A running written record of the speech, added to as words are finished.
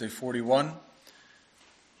41,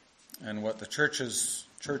 and what the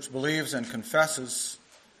church believes and confesses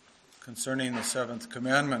concerning the seventh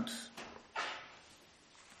commandment.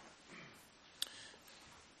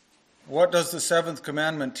 What does the seventh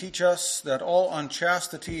commandment teach us? That all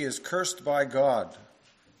unchastity is cursed by God.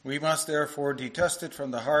 We must therefore detest it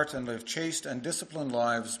from the heart and live chaste and disciplined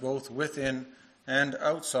lives both within and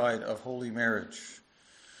outside of holy marriage.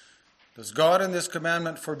 Does God in this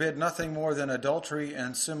commandment forbid nothing more than adultery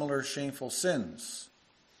and similar shameful sins?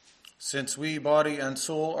 Since we, body and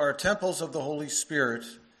soul, are temples of the Holy Spirit,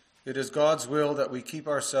 it is God's will that we keep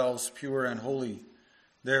ourselves pure and holy.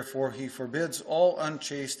 Therefore, he forbids all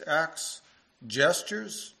unchaste acts,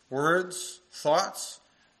 gestures, words, thoughts,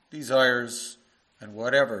 desires, and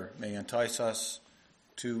whatever may entice us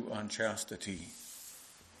to unchastity.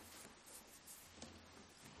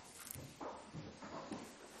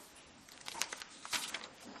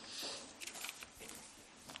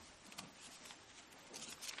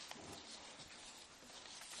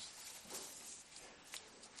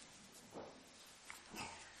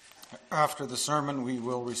 After the sermon, we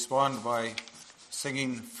will respond by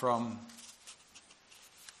singing from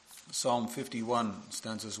Psalm 51,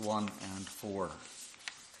 stanzas 1 and 4.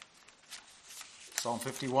 Psalm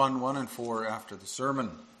 51, 1 and 4 after the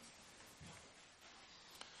sermon.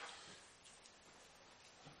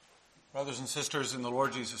 Brothers and sisters in the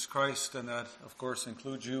Lord Jesus Christ, and that, of course,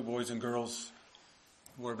 includes you, boys and girls,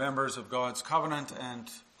 who are members of God's covenant and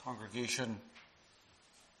congregation,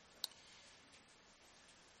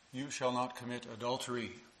 you shall not commit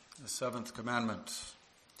adultery, the seventh commandment.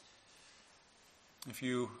 If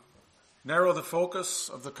you narrow the focus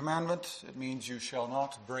of the commandment, it means you shall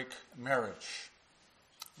not break marriage.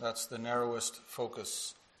 That's the narrowest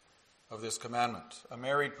focus of this commandment. A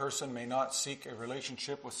married person may not seek a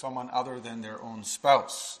relationship with someone other than their own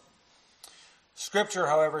spouse. Scripture,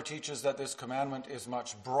 however, teaches that this commandment is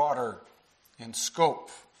much broader in scope.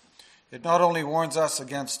 It not only warns us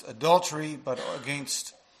against adultery, but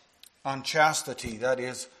against unchastity, that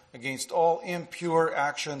is, against all impure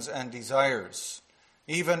actions and desires,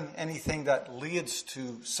 even anything that leads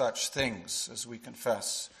to such things, as we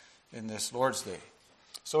confess in this Lord's Day.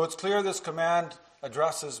 So it's clear this command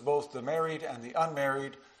addresses both the married and the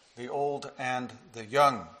unmarried, the old and the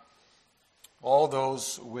young, all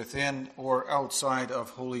those within or outside of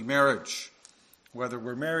holy marriage. Whether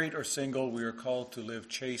we're married or single, we are called to live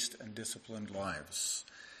chaste and disciplined lives.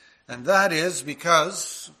 And that is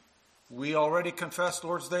because we already confessed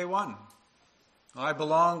Lord's Day 1. I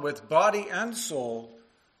belong with body and soul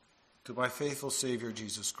to my faithful Savior,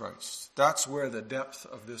 Jesus Christ. That's where the depth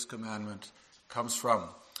of this commandment comes from.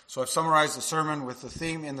 So I've summarized the sermon with the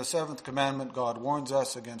theme in the seventh commandment. God warns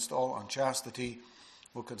us against all unchastity.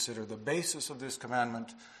 We'll consider the basis of this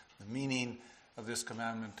commandment, the meaning of this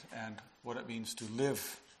commandment, and what it means to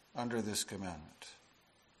live under this commandment.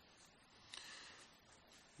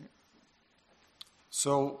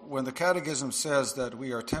 So when the Catechism says that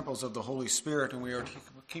we are temples of the Holy Spirit and we are to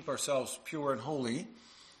keep ourselves pure and holy,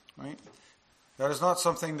 right, that is not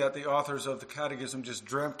something that the authors of the Catechism just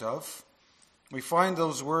dreamt of. We find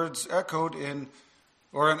those words echoed in,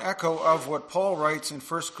 or an echo of what Paul writes in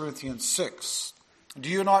 1 Corinthians 6. Do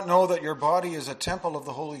you not know that your body is a temple of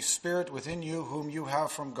the Holy Spirit within you, whom you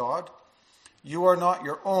have from God? You are not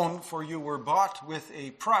your own, for you were bought with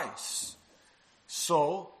a price.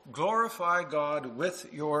 So glorify God with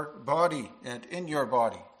your body and in your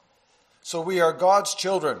body. So we are God's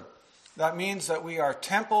children. That means that we are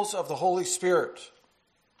temples of the Holy Spirit.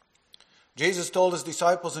 Jesus told his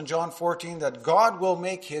disciples in John 14 that God will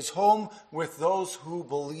make his home with those who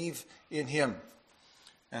believe in him.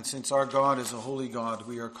 And since our God is a holy God,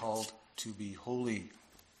 we are called to be holy.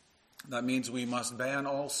 That means we must ban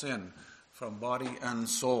all sin from body and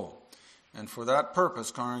soul. And for that purpose,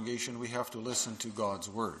 congregation, we have to listen to God's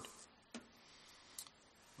word.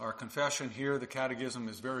 Our confession here, the Catechism,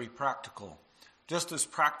 is very practical, just as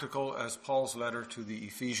practical as Paul's letter to the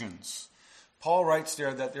Ephesians. Paul writes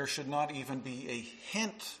there that there should not even be a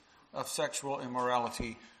hint of sexual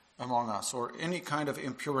immorality among us, or any kind of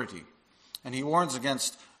impurity. And he warns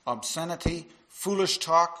against obscenity, foolish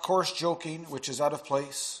talk, coarse joking, which is out of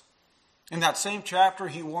place. In that same chapter,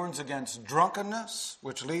 he warns against drunkenness,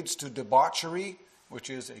 which leads to debauchery, which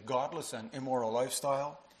is a godless and immoral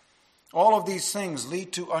lifestyle. All of these things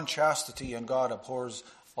lead to unchastity, and God abhors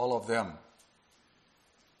all of them.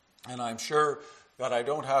 And I'm sure that I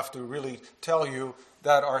don't have to really tell you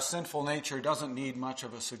that our sinful nature doesn't need much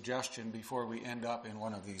of a suggestion before we end up in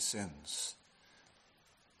one of these sins.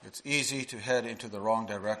 It's easy to head into the wrong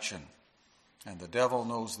direction, and the devil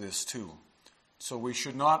knows this too. So we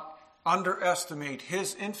should not underestimate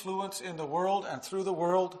his influence in the world and through the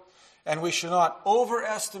world, and we should not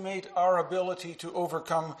overestimate our ability to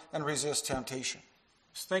overcome and resist temptation.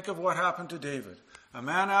 Just think of what happened to David, a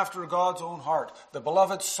man after God's own heart, the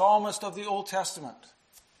beloved psalmist of the Old Testament,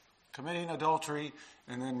 committing adultery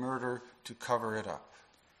and then murder to cover it up.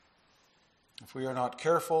 If we are not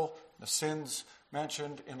careful, the sins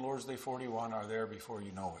mentioned in Lord's Day 41 are there before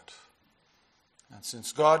you know it. And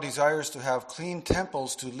since God desires to have clean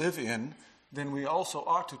temples to live in, then we also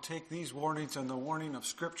ought to take these warnings and the warning of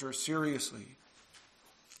Scripture seriously.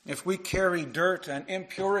 If we carry dirt and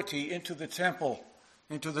impurity into the temple,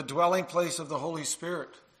 into the dwelling place of the Holy Spirit,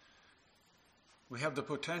 we have the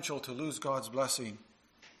potential to lose God's blessing.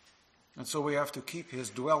 And so we have to keep his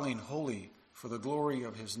dwelling holy for the glory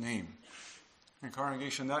of his name. In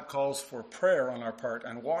congregation, that calls for prayer on our part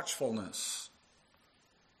and watchfulness.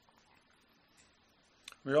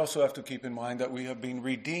 We also have to keep in mind that we have been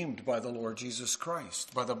redeemed by the Lord Jesus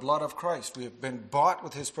Christ, by the blood of Christ. We have been bought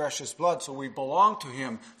with his precious blood, so we belong to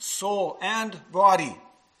him, soul and body,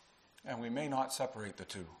 and we may not separate the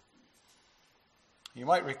two. You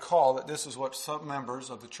might recall that this is what some members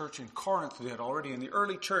of the church in Corinth did already. In the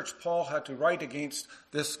early church, Paul had to write against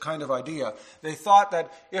this kind of idea. They thought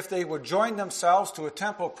that if they would join themselves to a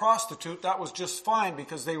temple prostitute, that was just fine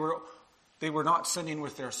because they were not sinning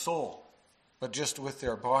with their soul, but just with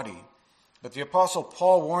their body. But the Apostle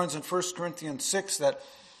Paul warns in 1 Corinthians 6 that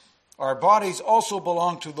our bodies also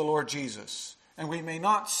belong to the Lord Jesus, and we may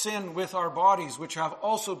not sin with our bodies, which have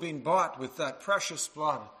also been bought with that precious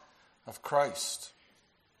blood of Christ.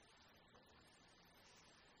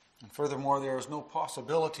 And furthermore, there is no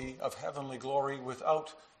possibility of heavenly glory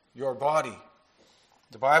without your body.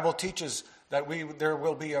 The Bible teaches that there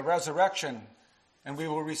will be a resurrection and we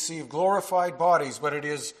will receive glorified bodies, but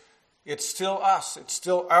it's still us, it's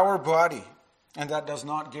still our body. And that does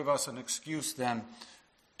not give us an excuse then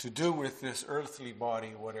to do with this earthly body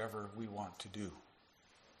whatever we want to do.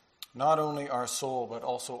 Not only our soul, but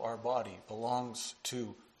also our body belongs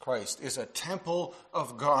to Christ, is a temple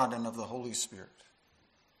of God and of the Holy Spirit.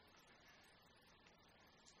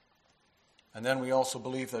 And then we also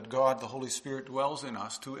believe that God, the Holy Spirit, dwells in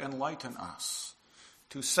us to enlighten us,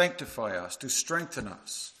 to sanctify us, to strengthen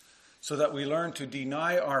us, so that we learn to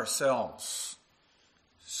deny ourselves,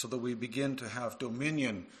 so that we begin to have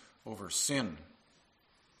dominion over sin.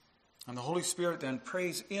 And the Holy Spirit then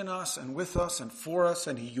prays in us and with us and for us,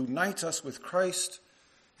 and he unites us with Christ,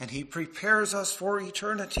 and he prepares us for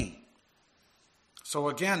eternity. So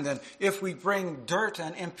again, then, if we bring dirt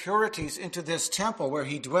and impurities into this temple where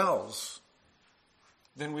he dwells,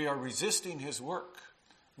 then we are resisting his work.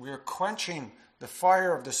 We are quenching the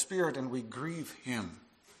fire of the Spirit and we grieve him.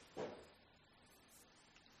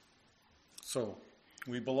 So,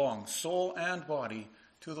 we belong, soul and body,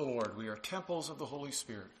 to the Lord. We are temples of the Holy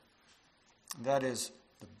Spirit. That is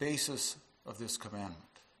the basis of this commandment.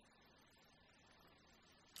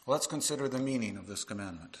 Let's consider the meaning of this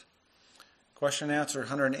commandment. Question and answer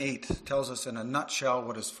 108 tells us in a nutshell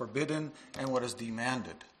what is forbidden and what is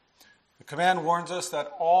demanded. The command warns us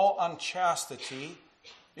that all unchastity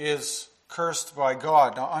is cursed by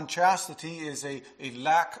God. Now, unchastity is a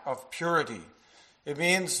lack of purity. It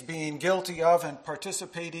means being guilty of and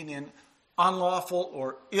participating in unlawful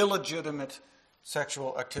or illegitimate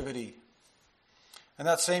sexual activity. And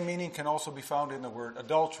that same meaning can also be found in the word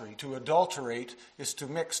adultery. To adulterate is to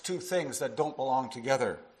mix two things that don't belong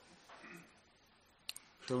together,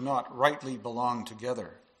 do not rightly belong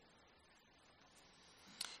together.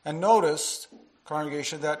 And notice,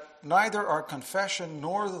 congregation, that neither our confession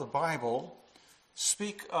nor the Bible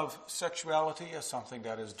speak of sexuality as something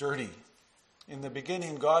that is dirty. In the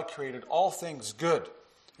beginning, God created all things good,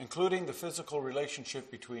 including the physical relationship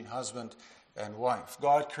between husband and wife.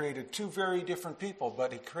 God created two very different people,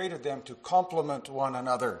 but he created them to complement one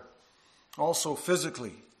another, also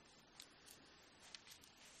physically.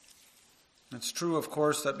 It's true, of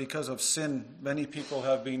course, that because of sin, many people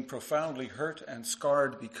have been profoundly hurt and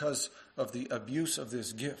scarred because of the abuse of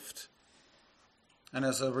this gift. And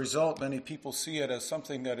as a result, many people see it as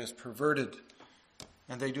something that is perverted,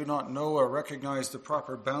 and they do not know or recognize the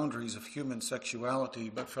proper boundaries of human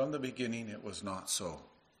sexuality, but from the beginning it was not so.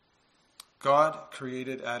 God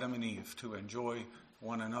created Adam and Eve to enjoy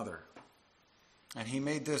one another, and he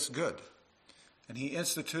made this good, and he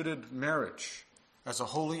instituted marriage as a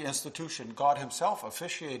holy institution. God himself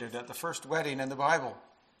officiated at the first wedding in the Bible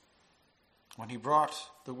when he brought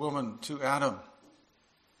the woman to Adam.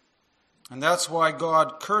 And that's why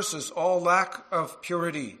God curses all lack of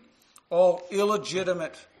purity, all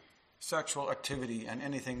illegitimate sexual activity, and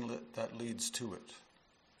anything that leads to it.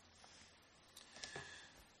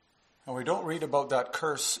 And we don't read about that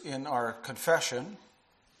curse in our confession,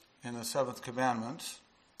 in the seventh commandment,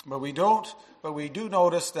 but we do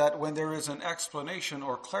notice that when there is an explanation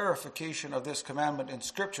or clarification of this commandment in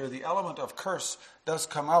Scripture, the element of curse does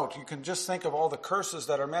come out. You can just think of all the curses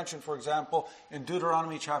that are mentioned, for example, in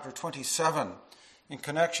Deuteronomy chapter 27, in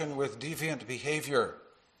connection with deviant behavior.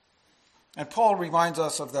 And Paul reminds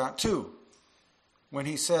us of that too, when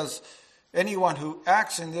he says, anyone who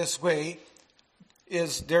acts in this way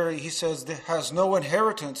he says, has no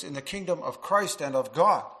inheritance in the kingdom of Christ and of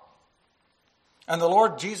God. And the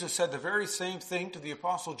Lord Jesus said the very same thing to the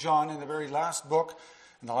Apostle John in the very last book,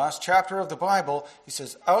 in the last chapter of the Bible. He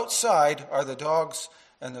says, outside are the dogs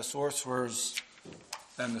and the sorcerers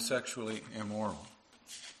and the sexually immoral.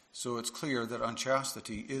 So it's clear that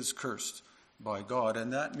unchastity is cursed by God,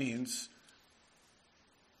 and that means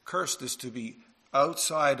cursed is to be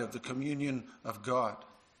outside of the communion of God.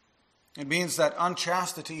 It means that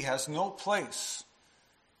unchastity has no place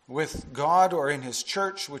with God or in his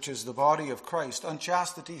church, which is the body of Christ.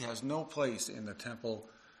 Unchastity has no place in the temple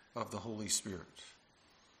of the Holy Spirit.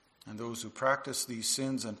 And those who practice these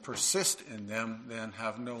sins and persist in them then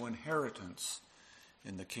have no inheritance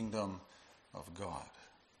in the kingdom of God.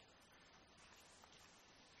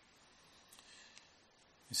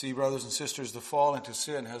 You see, brothers and sisters, the fall into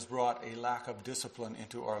sin has brought a lack of discipline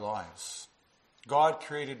into our lives. God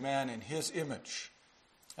created man in his image,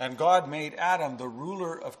 and God made Adam the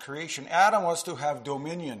ruler of creation. Adam was to have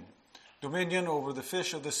dominion over the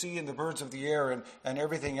fish of the sea and the birds of the air and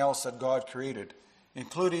everything else that God created,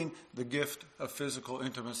 including the gift of physical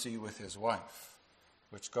intimacy with his wife,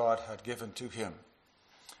 which God had given to him.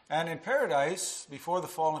 And in paradise, before the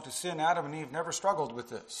fall into sin, Adam and Eve never struggled with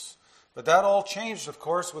this. But that all changed, of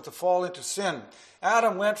course, with the fall into sin.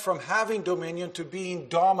 Adam went from having dominion to being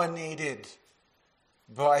dominated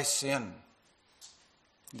by sin.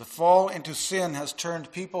 The fall into sin has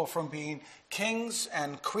turned people from being kings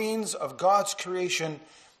and queens of God's creation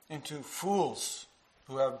into fools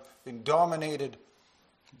who have been dominated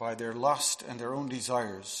by their lust and their own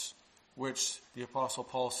desires, which the Apostle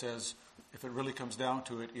Paul says, if it really comes down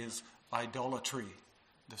to it, is idolatry,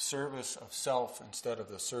 the service of self instead of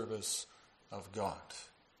the service of God.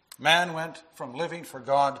 Man went from living for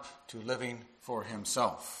God to living for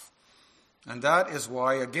himself. And that is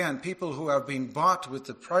why, again, people who have been bought with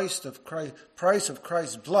the price of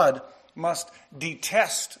Christ's blood must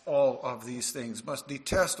detest all of these things, must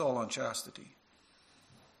detest all unchastity.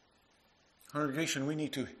 Congregation, we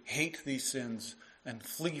need to hate these sins and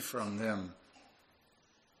flee from them.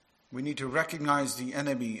 We need to recognize the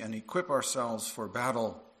enemy and equip ourselves for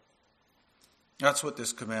battle. That's what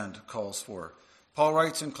this command calls for. Paul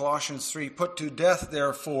writes in Colossians 3, put to death,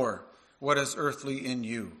 therefore, what is earthly in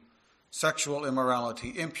you. Sexual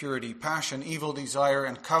immorality, impurity, passion, evil desire,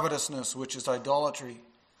 and covetousness, which is idolatry.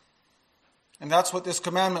 And that's what this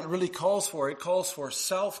commandment really calls for. It calls for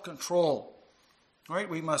self-control. Right?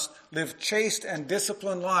 We must live chaste and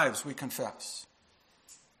disciplined lives, we confess.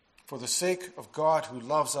 For the sake of God who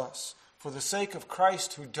loves us, for the sake of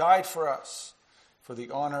Christ who died for us, for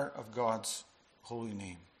the honor of God's holy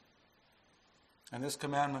name. And this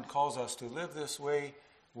commandment calls us to live this way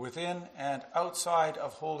within and outside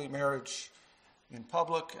of holy marriage, in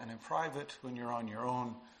public and in private, when you're on your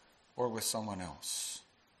own or with someone else.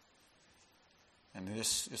 And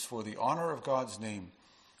this is for the honor of God's name,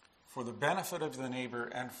 for the benefit of the neighbor,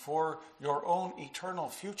 and for your own eternal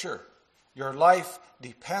future. Your life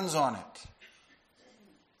depends on it.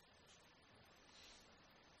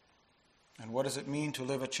 And what does it mean to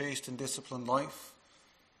live a chaste and disciplined life?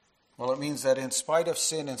 Well, it means that in spite of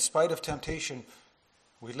sin, in spite of temptation,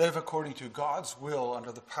 we live according to God's will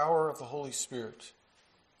under the power of the Holy Spirit.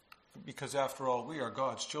 Because after all, we are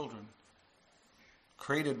God's children,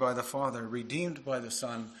 created by the Father, redeemed by the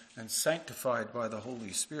Son, and sanctified by the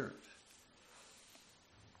Holy Spirit.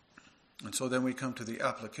 And so then we come to the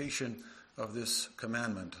application of this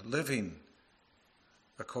commandment, living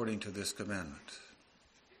according to this commandment.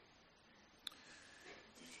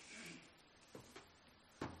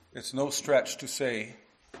 It's no stretch to say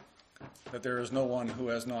that there is no one who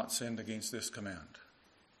has not sinned against this command.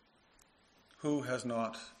 Who has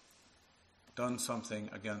not done something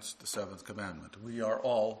against the seventh commandment? We are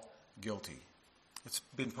all guilty. It's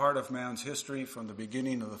been part of man's history from the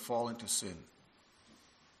beginning of the fall into sin.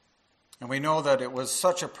 And we know that it was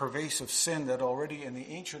such a pervasive sin that already in the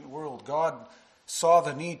ancient world, God saw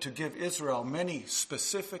the need to give Israel many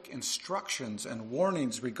specific instructions and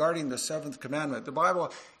warnings regarding the seventh commandment. The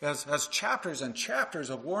Bible has chapters and chapters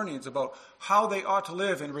of warnings about how they ought to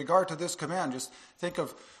live in regard to this command. Just think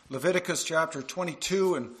of Leviticus chapter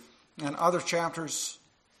 22 and other chapters.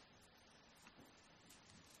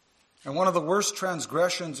 And one of the worst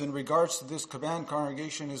transgressions in regards to this command,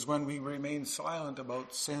 congregation, is when we remain silent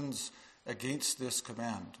about sins against this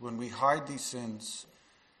command, when we hide these sins,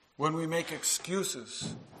 when we make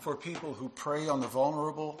excuses for people who prey on the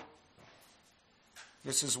vulnerable.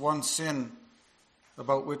 This is one sin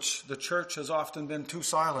about which the church has often been too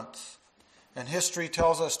silent. And history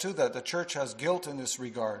tells us too that the church has guilt in this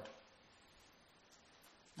regard.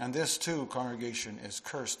 And this too, congregation, is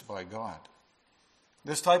cursed by God.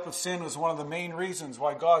 This type of sin was one of the main reasons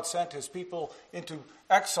why God sent his people into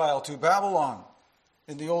exile to Babylon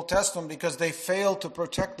in the Old Testament, because they failed to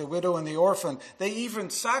protect the widow and the orphan. They even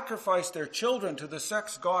sacrificed their children to the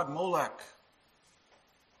sex god Molech.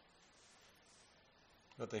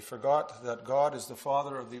 But they forgot that God is the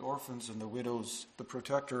father of the orphans and the widows, the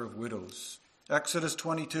protector of widows. Exodus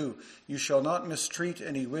 22, you shall not mistreat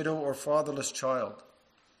any widow or fatherless child.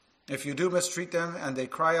 If you do mistreat them and they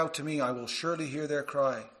cry out to me, I will surely hear their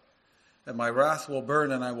cry. And my wrath will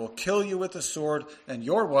burn, and I will kill you with the sword, and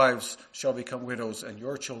your wives shall become widows, and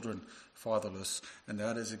your children fatherless. And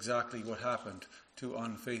that is exactly what happened to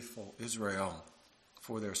unfaithful Israel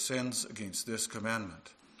for their sins against this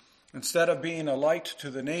commandment. Instead of being a light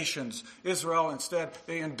to the nations, Israel instead,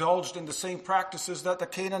 they indulged in the same practices that the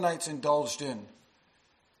Canaanites indulged in.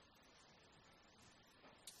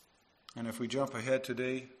 And if we jump ahead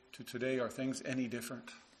today, are things any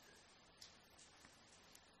different?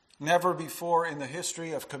 Never before in the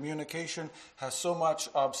history of communication has so much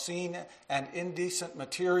obscene and indecent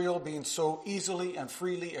material been so easily and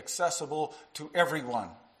freely accessible to everyone.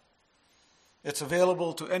 It's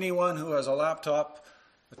available to anyone who has a laptop,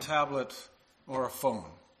 a tablet, or a phone.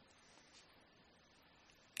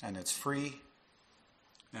 And it's free,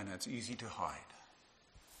 and it's easy to hide.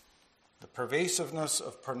 The pervasiveness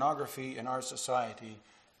of pornography in our society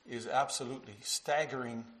is absolutely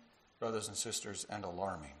staggering, brothers and sisters, and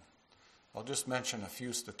alarming. I'll just mention a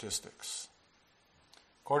few statistics.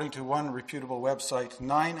 According to one reputable website,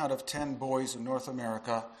 9 out of 10 boys in North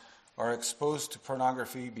America are exposed to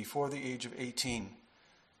pornography before the age of 18,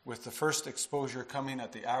 with the first exposure coming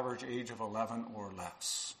at the average age of 11 or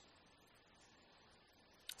less.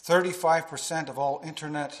 35% of all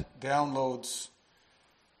internet downloads,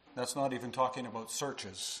 that's not even talking about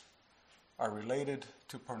searches, are related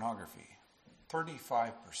to pornography.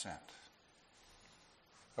 35%.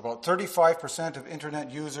 About 35% of internet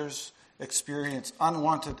users experience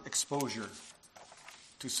unwanted exposure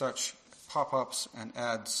to such pop-ups and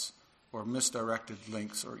ads or misdirected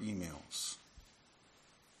links or emails.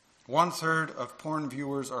 1/3 of porn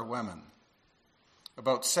viewers are women.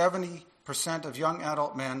 About 70% of young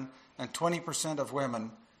adult men and 20% of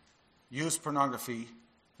women use pornography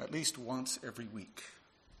at least once every week.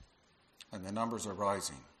 And the numbers are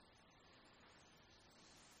rising.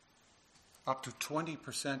 Up to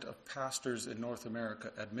 20% of pastors in North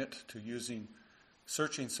America admit to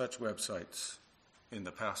searching such websites in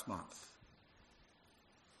the past month.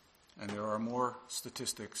 And there are more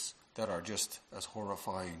statistics that are just as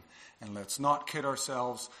horrifying. And let's not kid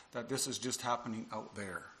ourselves that this is just happening out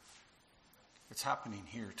there. It's happening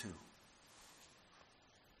here too.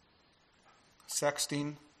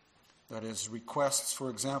 Sexting, that is requests, for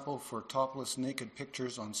example, for topless naked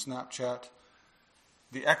pictures on Snapchat.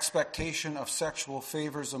 The expectation of sexual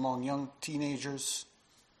favors among young teenagers,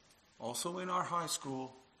 also in our high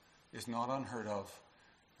school, is not unheard of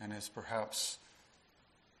and is perhaps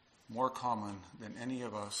more common than any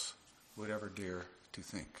of us would ever dare to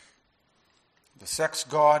think. The sex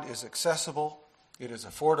god is accessible, it is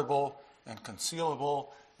affordable and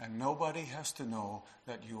concealable, and nobody has to know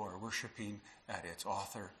that you are worshiping at its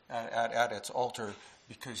altar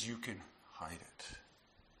because you can hide it.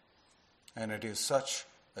 And it is such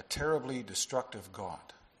a terribly destructive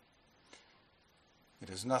God. It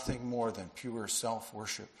is nothing more than pure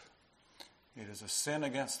self-worship. It is a sin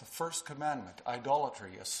against the first commandment,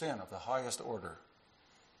 idolatry, a sin of the highest order.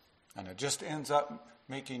 And it just ends up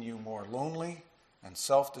making you more lonely and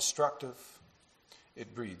self-destructive.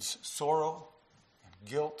 It breeds sorrow and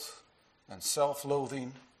guilt and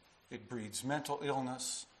self-loathing. It breeds mental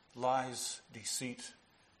illness, lies, deceit,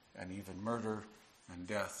 and even murder and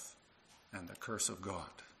death and the curse of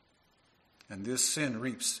God. And this sin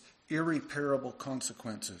reaps irreparable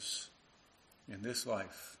consequences in this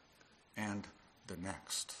life and the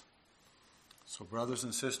next. So brothers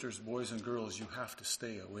and sisters, boys and girls, you have to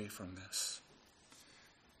stay away from this.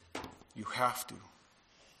 You have to.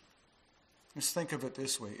 Just think of it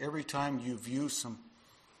this way. Every time you view some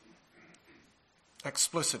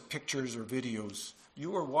explicit pictures or videos,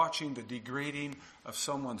 you are watching the degrading of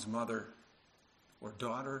someone's mother or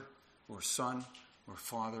daughter or son or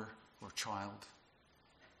father or child.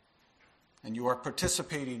 And you are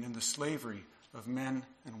participating in the slavery of men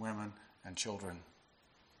and women and children.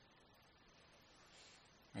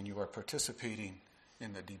 And you are participating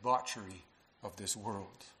in the debauchery of this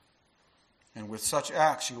world. And with such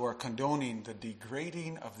acts, you are condoning the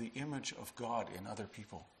degrading of the image of God in other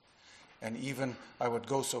people. And even, I would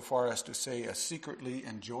go so far as to say, secretly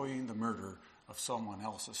enjoying the murder of someone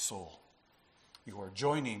else's soul. You are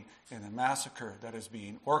joining in the massacre that is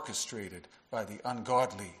being orchestrated by the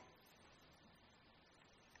ungodly.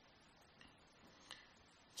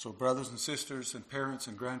 So brothers and sisters and parents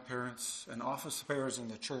and grandparents and office bearers in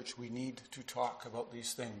the church, we need to talk about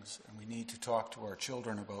these things, and we need to talk to our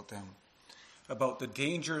children about them, about the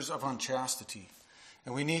dangers of unchastity.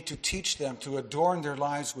 And we need to teach them to adorn their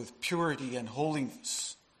lives with purity and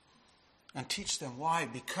holiness. And teach them why?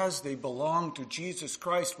 Because they belong to Jesus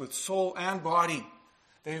Christ with soul and body.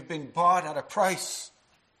 They have been bought at a price.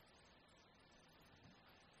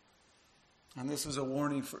 And this is a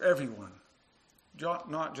warning for everyone.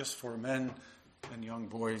 Not just for men and young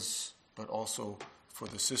boys, but also for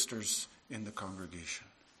the sisters in the congregation.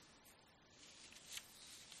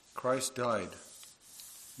 Christ died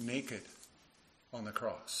naked on the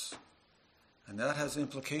cross. And that has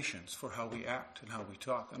implications for how we act and how we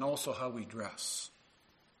talk, and also how we dress.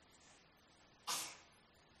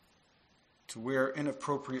 To wear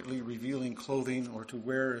inappropriately revealing clothing, or to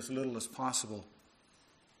wear as little as possible,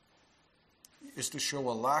 is to show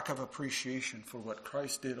a lack of appreciation for what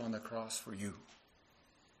Christ did on the cross for you.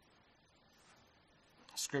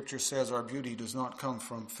 Scripture says our beauty does not come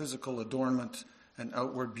from physical adornment and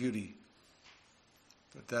outward beauty,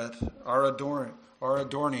 but that our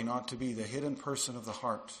adorning ought to be the hidden person of the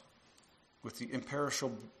heart, with the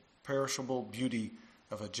imperishable beauty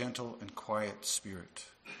of a gentle and quiet spirit,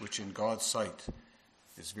 which in God's sight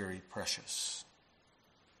is very precious.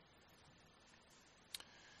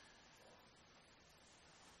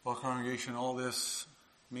 Well, congregation, all this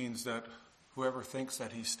means that whoever thinks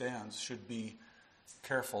that he stands should be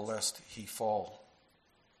careful lest he fall.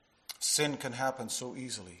 Sin can happen so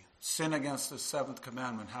easily. Sin against the seventh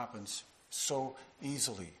commandment happens so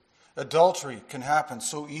easily. Adultery can happen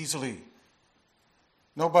so easily.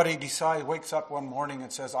 Nobody wakes up one morning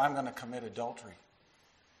and says, I'm going to commit adultery.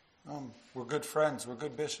 We're good friends. We're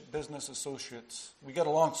good business associates. We get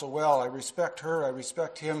along so well. I respect her. I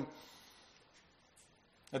respect him.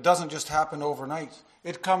 It doesn't just happen overnight.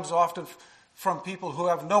 It comes often from people who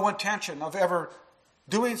have no intention of ever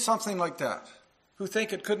doing something like that, who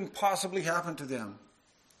think it couldn't possibly happen to them.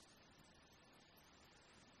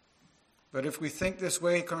 But if we think this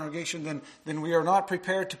way, congregation, then we are not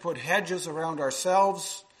prepared to put hedges around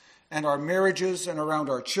ourselves and our marriages and around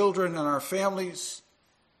our children and our families.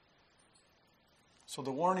 So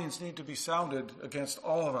the warnings need to be sounded against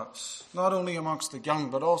all of us, not only amongst the young,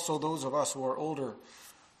 but also those of us who are older.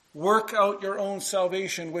 Work out your own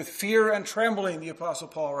salvation with fear and trembling, the Apostle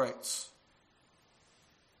Paul writes.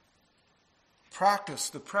 Practice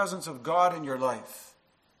the presence of God in your life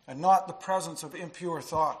and not the presence of impure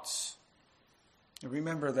thoughts. And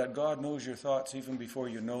remember that God knows your thoughts even before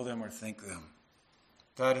you know them or think them.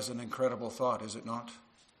 That is an incredible thought, is it not?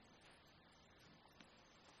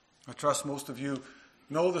 I trust most of you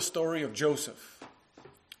know the story of Joseph.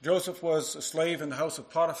 Joseph was a slave in the house of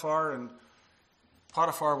Potiphar, and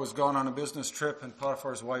Potiphar was gone on a business trip, and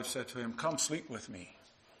Potiphar's wife said to him, come sleep with me.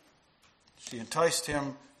 She enticed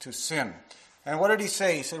him to sin. And what did he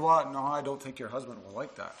say? He said, well, no, I don't think your husband will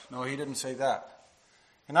like that. No, he didn't say that.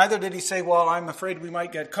 And neither did he say, well, I'm afraid we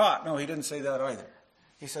might get caught. No, he didn't say that either.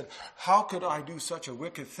 He said, how could I do such a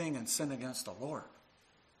wicked thing and sin against the Lord?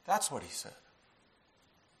 That's what he said.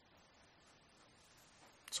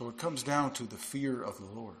 So it comes down to the fear of the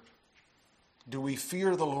Lord. Do we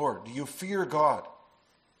fear the Lord? Do you fear God?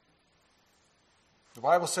 The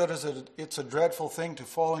Bible says that it's a dreadful thing to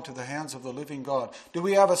fall into the hands of the living God. Do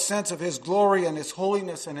we have a sense of His glory and His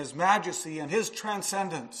holiness and His majesty and His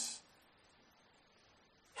transcendence?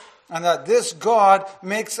 And that this God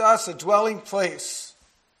makes us a dwelling place,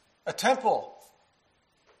 a temple.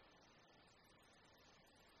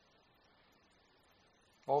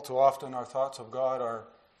 All too often our thoughts of God are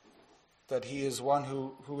that He is one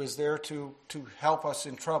who is there to help us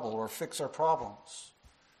in trouble or fix our problems.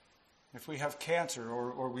 If we have cancer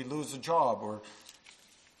or we lose a job or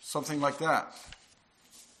something like that.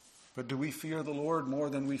 But do we fear the Lord more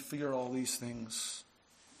than we fear all these things?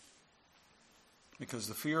 Because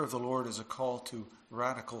the fear of the Lord is a call to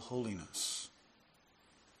radical holiness.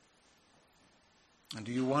 And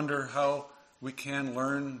do you wonder how we can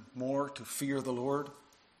learn more to fear the Lord?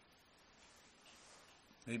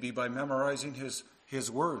 Maybe by memorizing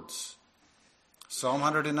His words. Psalm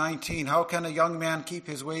 119, how can a young man keep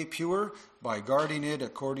his way pure? By guarding it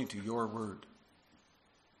according to your word.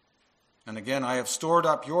 And again, I have stored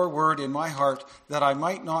up your word in my heart that I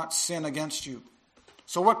might not sin against you.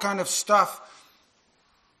 So what kind of stuff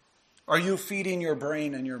are you feeding your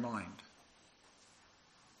brain and your mind?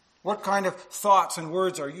 What kind of thoughts and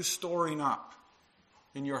words are you storing up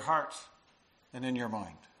in your heart and in your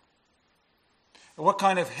mind? What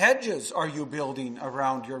kind of hedges are you building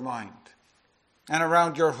around your mind and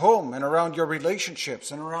around your home and around your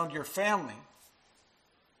relationships and around your family?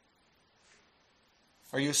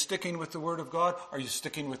 Are you sticking with the Word of God? Are you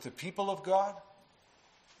sticking with the people of God?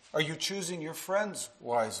 Are you choosing your friends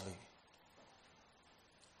wisely?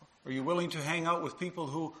 Are you willing to hang out with people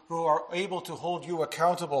who are able to hold you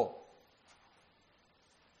accountable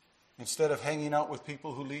instead of hanging out with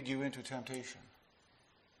people who lead you into temptation?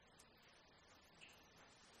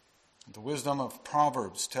 The wisdom of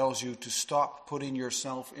Proverbs tells you to stop putting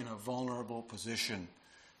yourself in a vulnerable position.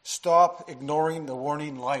 Stop ignoring the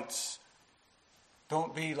warning lights.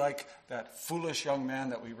 Don't be like that foolish young man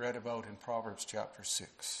that we read about in Proverbs chapter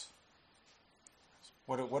 6.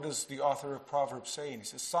 What does the author of Proverbs say? He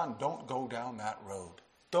says, son, don't go down that road.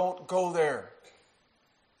 Don't go there.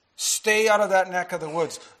 Stay out of that neck of the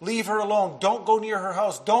woods. Leave her alone. Don't go near her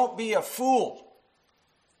house. Don't be a fool.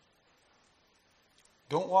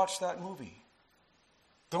 Don't watch that movie.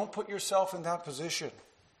 Don't put yourself in that position.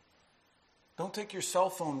 Don't take your cell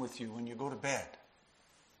phone with you when you go to bed.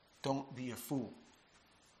 Don't be a fool.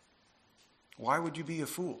 Why would you be a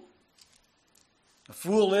fool? A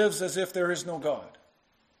fool lives as if there is no God.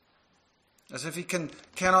 As if he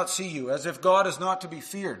cannot see you. As if God is not to be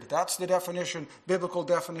feared. That's the definition, biblical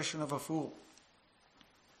definition of a fool.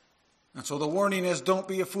 And so the warning is, don't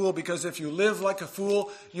be a fool, because if you live like a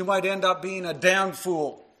fool, you might end up being a damned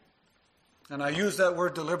fool. And I use that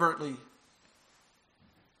word deliberately.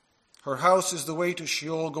 Her house is the way to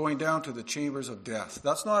Sheol, going down to the chambers of death.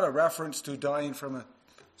 That's not a reference to dying from a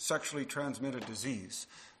sexually transmitted disease.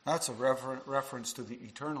 That's a reference to the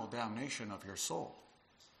eternal damnation of your soul.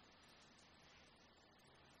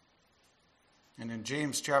 And in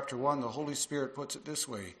James chapter 1, the Holy Spirit puts it this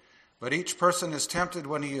way. But each person is tempted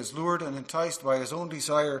when he is lured and enticed by his own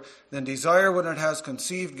desire. Then desire, when it has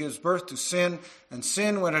conceived, gives birth to sin. And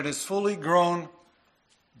sin, when it is fully grown,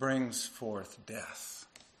 brings forth death.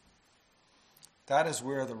 That is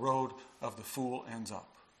where the road of the fool ends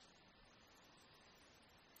up.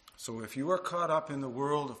 So if you are caught up in the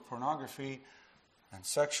world of pornography and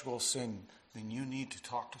sexual sin, then you need to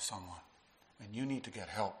talk to someone. And you need to get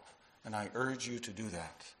help. And I urge you to do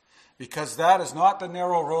that. Because that is not the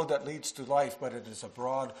narrow road that leads to life, but it is a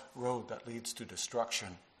broad road that leads to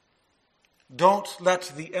destruction. Don't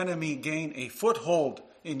let the enemy gain a foothold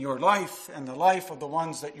in your life and the life of the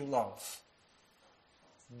ones that you love.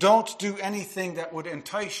 Don't do anything that would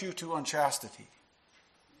entice you to unchastity.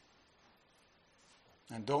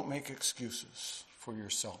 And don't make excuses for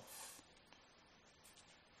yourself.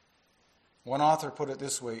 One author put it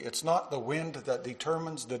this way, it's not the wind that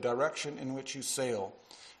determines the direction in which you sail,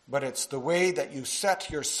 but it's the way that you set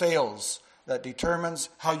your sails that determines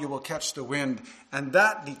how you will catch the wind, and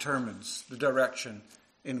that determines the direction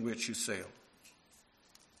in which you sail.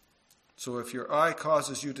 So if your eye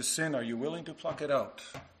causes you to sin, are you willing to pluck it out?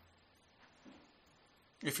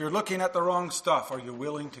 If you're looking at the wrong stuff, are you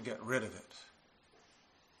willing to get rid of it?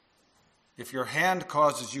 If your hand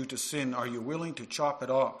causes you to sin, are you willing to chop it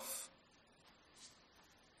off?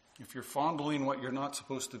 If you're fondling what you're not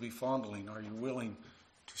supposed to be fondling, are you willing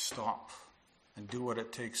to stop and do what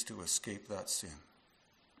it takes to escape that sin?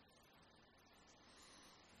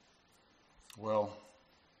 Well,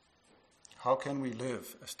 how can we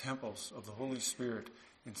live as temples of the Holy Spirit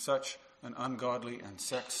in such an ungodly and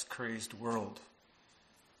sex-crazed world?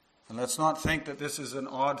 And let's not think that this is an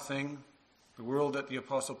odd thing. The world that the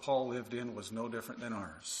Apostle Paul lived in was no different than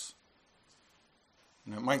ours.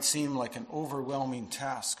 And it might seem like an overwhelming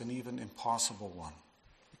task, and even impossible one.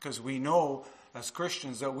 Because we know as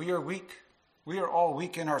Christians that we are weak. We are all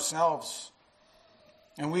weak in ourselves.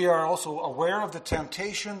 And we are also aware of the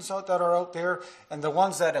temptations that are out there and the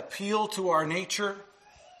ones that appeal to our nature.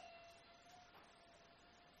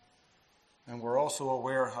 And we're also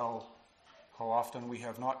aware how often we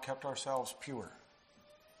have not kept ourselves pure.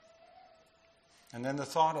 And then the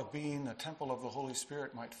thought of being a temple of the Holy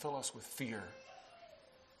Spirit might fill us with fear.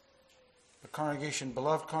 The congregation,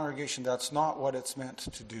 beloved congregation, that's not what it's meant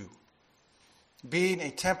to do. Being a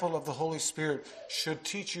temple of the Holy Spirit should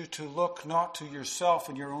teach you to look not to yourself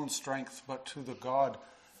and your own strength, but to the God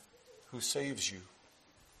who saves you.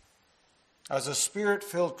 As a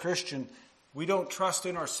Spirit-filled Christian, we don't trust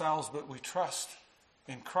in ourselves, but we trust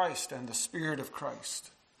in Christ and the Spirit of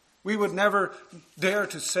Christ. We would never dare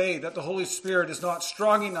to say that the Holy Spirit is not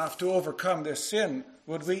strong enough to overcome this sin,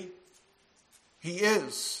 would we? He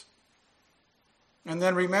is. And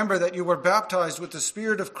then remember that you were baptized with the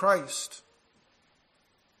Spirit of Christ.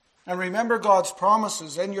 And remember God's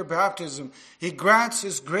promises in your baptism. He grants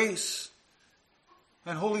His grace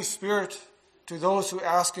and Holy Spirit to those who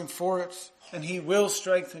ask Him for it. And He will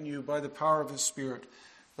strengthen you by the power of His Spirit.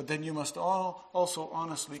 But then you must also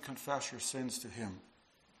honestly confess your sins to Him.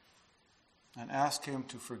 And ask Him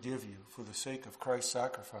to forgive you for the sake of Christ's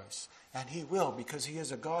sacrifice. And He will, because He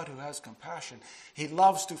is a God who has compassion. He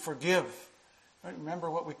loves to forgive. Right?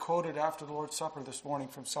 Remember what we quoted after the Lord's Supper this morning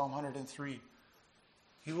from Psalm 103.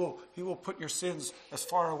 He will put your sins as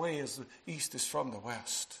far away as the east is from the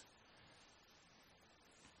west.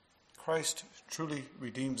 Christ truly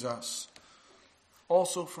redeems us,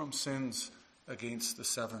 also from sins against the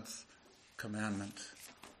seventh commandment.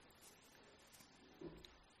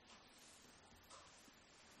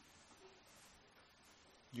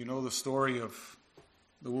 You know the story of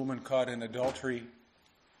the woman caught in adultery.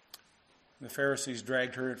 The Pharisees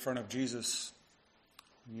dragged her in front of Jesus.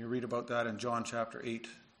 And you read about that in John chapter 8.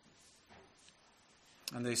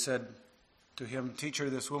 And they said to him, "Teacher,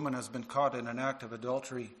 this woman has been caught in an act of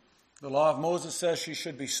adultery. The law of Moses says she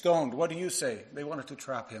should be stoned. What do you say?" They wanted to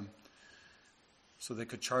trap him so they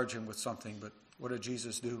could charge him with something. But what did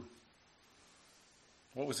Jesus do?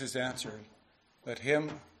 What was his answer? "Let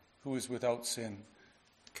him who is without sin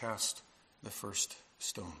cast the first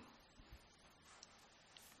stone."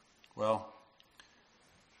 Well,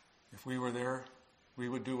 if we were there, we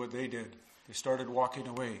would do what they did. They started walking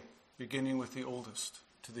away, beginning with the oldest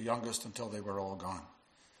to the youngest until they were all gone.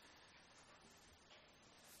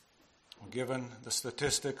 Well, given the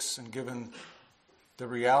statistics and given the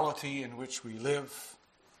reality in which we live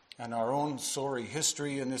and our own sorry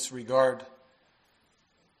history in this regard,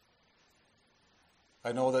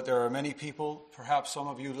 I know that there are many people, perhaps some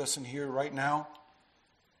of you listen here right now,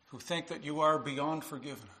 who think that you are beyond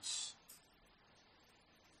forgiveness.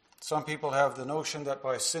 Some people have the notion that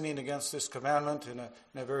by sinning against this commandment in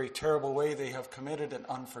a very terrible way, they have committed an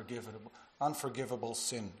unforgivable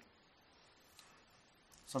sin.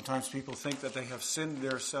 Sometimes people think that they have sinned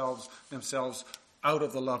themselves out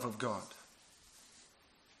of the love of God.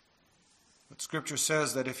 But Scripture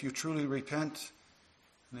says that if you truly repent,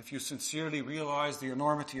 and if you sincerely realize the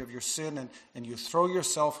enormity of your sin and you throw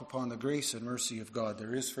yourself upon the grace and mercy of God,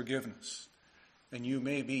 there is forgiveness. And you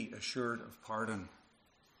may be assured of pardon.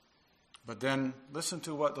 But then listen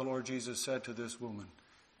to what the Lord Jesus said to this woman.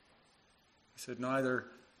 He said, "Neither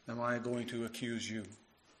am I going to accuse you,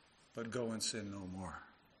 but go and sin no more."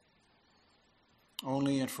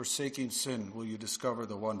 Only in forsaking sin will you discover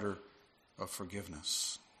the wonder of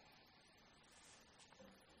forgiveness.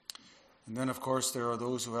 And then, of course, there are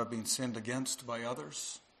those who have been sinned against by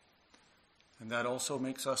others. And that also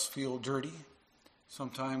makes us feel dirty.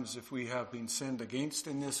 Sometimes if we have been sinned against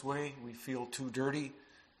in this way, we feel too dirty.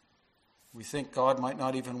 We think God might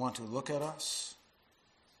not even want to look at us.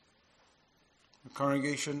 The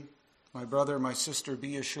congregation, my brother, my sister,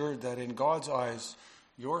 be assured that in God's eyes,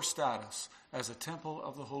 your status as a temple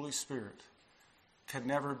of the Holy Spirit can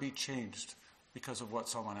never be changed because of what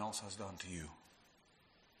someone else has done to you.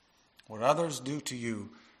 What others do to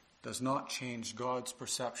you does not change God's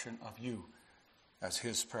perception of you as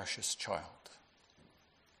His precious child.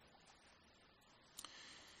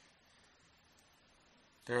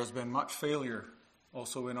 There has been much failure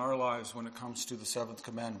also in our lives when it comes to the seventh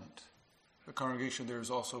commandment. The congregation, there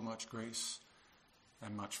is also much grace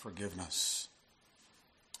and much forgiveness.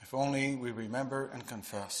 If only we remember and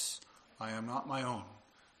confess, "I am not my own,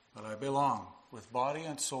 but I belong with body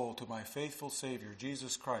and soul to my faithful Savior,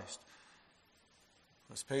 Jesus Christ,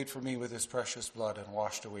 who has paid for me with His precious blood and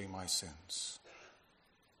washed away my sins."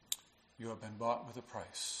 You have been bought with a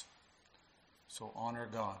price, so honor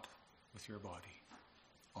God with your body.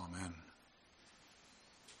 Amen.